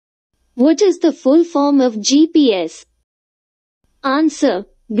What is the full form of GPS? Answer: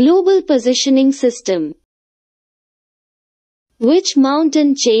 Global Positioning System. Which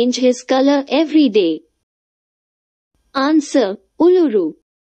mountain change his color every day? Answer: Uluru.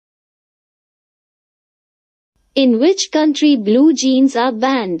 In which country blue jeans are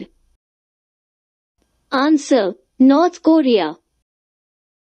banned? Answer: North Korea.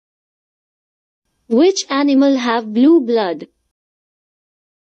 Which animal have blue blood?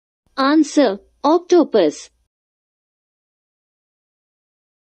 Answer: Octopus.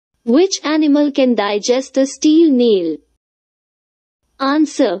 Which animal can digest a steel nail?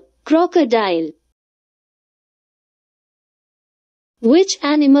 Answer: Crocodile. Which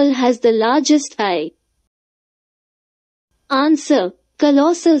animal has the largest eye? Answer: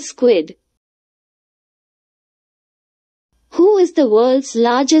 Colossal squid. Who is the world's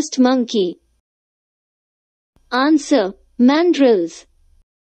largest monkey? Answer: Mandrills.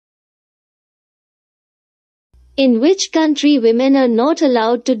 In which country women are not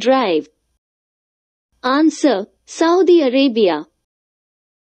allowed to drive? Answer: Saudi Arabia.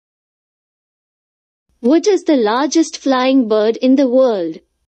 What is the largest flying bird in the world?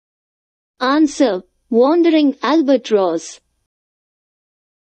 Answer: Wandering albatross.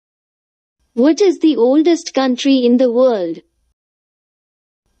 What is the oldest country in the world?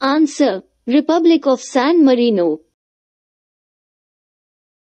 Answer: Republic of San Marino.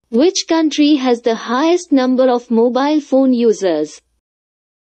 Which country has the highest number of mobile phone users?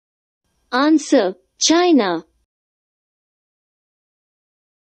 Answer: China.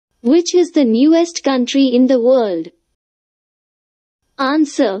 Which is the newest country in the world?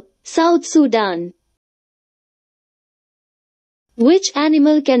 Answer: South Sudan. Which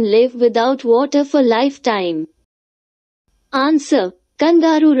animal can live without water for lifetime? Answer: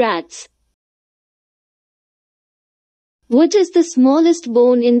 Kangaroo rats. What is the smallest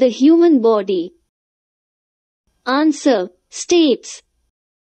bone in the human body? Answer: stapes.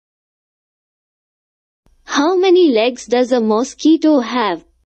 How many legs does a mosquito have?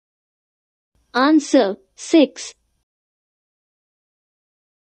 Answer: 6.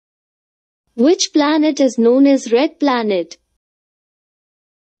 Which planet is known as Red Planet?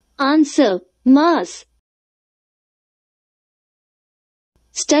 Answer: Mars.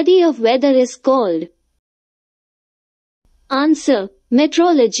 Study of weather is called? Answer: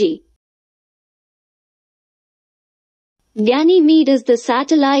 Meteorology. Ganymede is the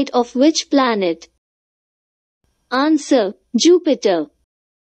satellite of which planet? Answer: Jupiter.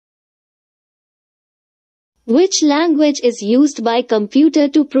 Which language is used by computer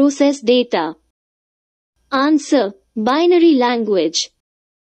to process data? Answer: Binary language.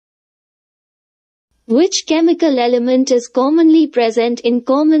 Which chemical element is commonly present in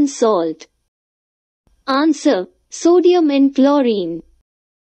common salt? Answer: Sodium and chlorine.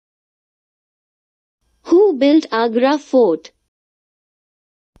 Who built Agra Fort?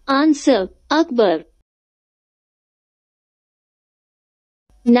 Answer: Akbar.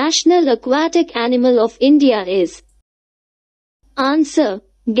 National aquatic animal of India is? Answer: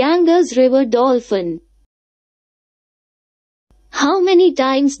 Ganges river dolphin. How many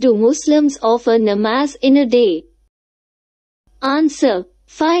times do Muslims offer namaz in a day? Answer: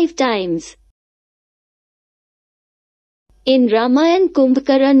 5 times. In Ramayan,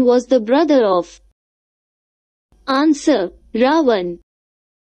 Kumbhakaran was the brother of? Answer: Ravan.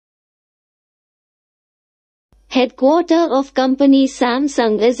 Headquarter of company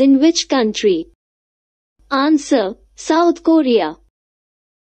Samsung is in which country? Answer: South Korea.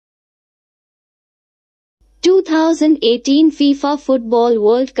 2018 FIFA Football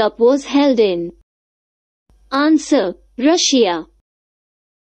World Cup was held in? Answer: Russia.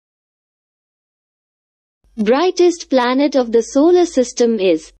 Brightest planet of the solar system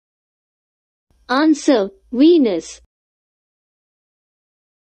is? Answer: Venus.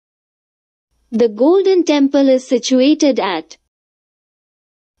 The Golden Temple is situated at?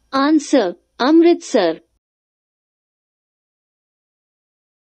 Answer: Amritsar.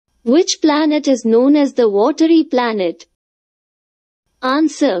 Which planet is known as the watery planet?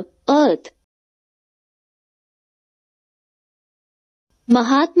 Answer: Earth.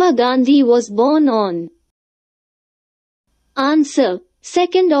 Mahatma Gandhi was born on? Answer: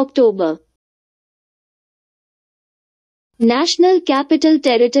 2nd October. National Capital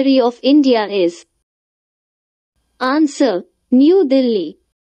Territory of India is? Answer: New Delhi.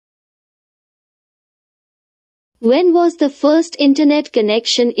 When was the first internet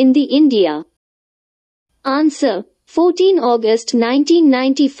connection in the India? Answer: 14 August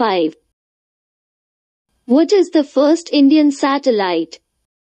 1995. What is the first Indian satellite?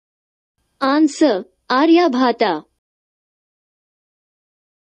 Answer: Aryabhata.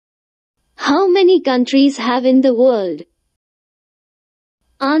 How many countries have in the world?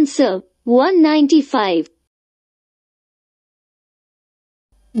 Answer: 195.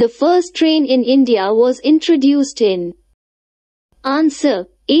 The first train in India was introduced in. Answer: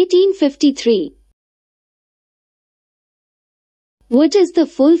 1853. What is the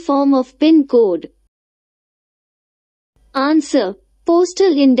full form of PIN code? Answer: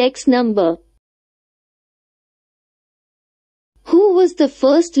 postal index number. Who was the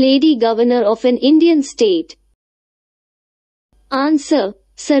first lady governor of an Indian state? Answer: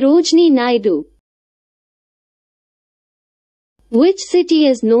 Sarojini Naidu. Which city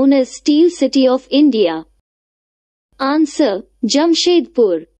is known as Steel City of India? Answer: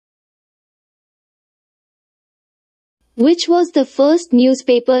 Jamshedpur. Which was the first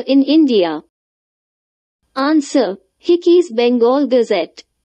newspaper in India? Answer: Hickey's Bengal Gazette.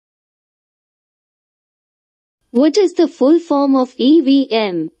 What is the full form of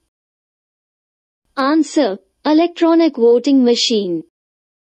EVM? Answer: electronic voting machine.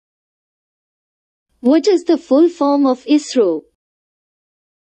 What is the full form of ISRO?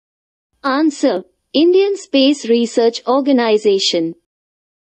 Answer: Indian Space Research Organization.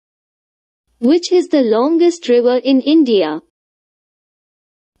 Which is the longest river in India?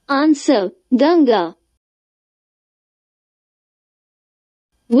 Answer: Ganga.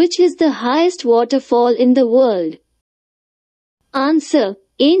 Which is the highest waterfall in the world? Answer: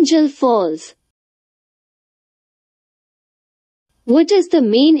 Angel Falls. What is the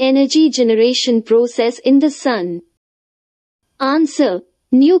main energy generation process in the sun? Answer: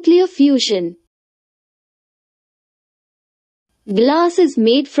 nuclear fusion. Glass is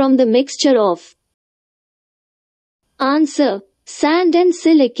made from the mixture of. Answer: sand and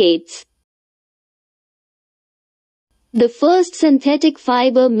silicates. The first synthetic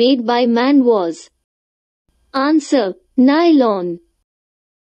fiber made by man was. Answer: nylon.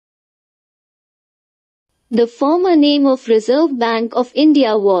 The former name of Reserve Bank of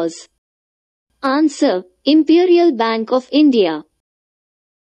India was. Answer: Imperial Bank of India.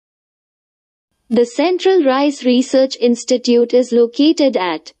 The Central Rice Research Institute is located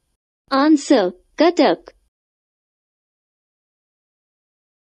at. Answer: Cuttack.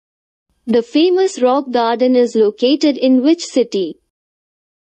 The famous rock garden is located in which city?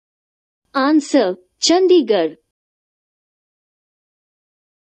 Answer: Chandigarh.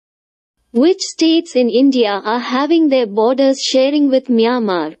 Which states in India are having their borders sharing with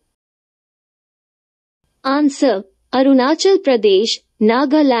Myanmar? Answer: Arunachal Pradesh,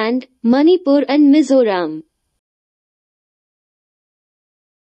 Nagaland, Manipur and Mizoram.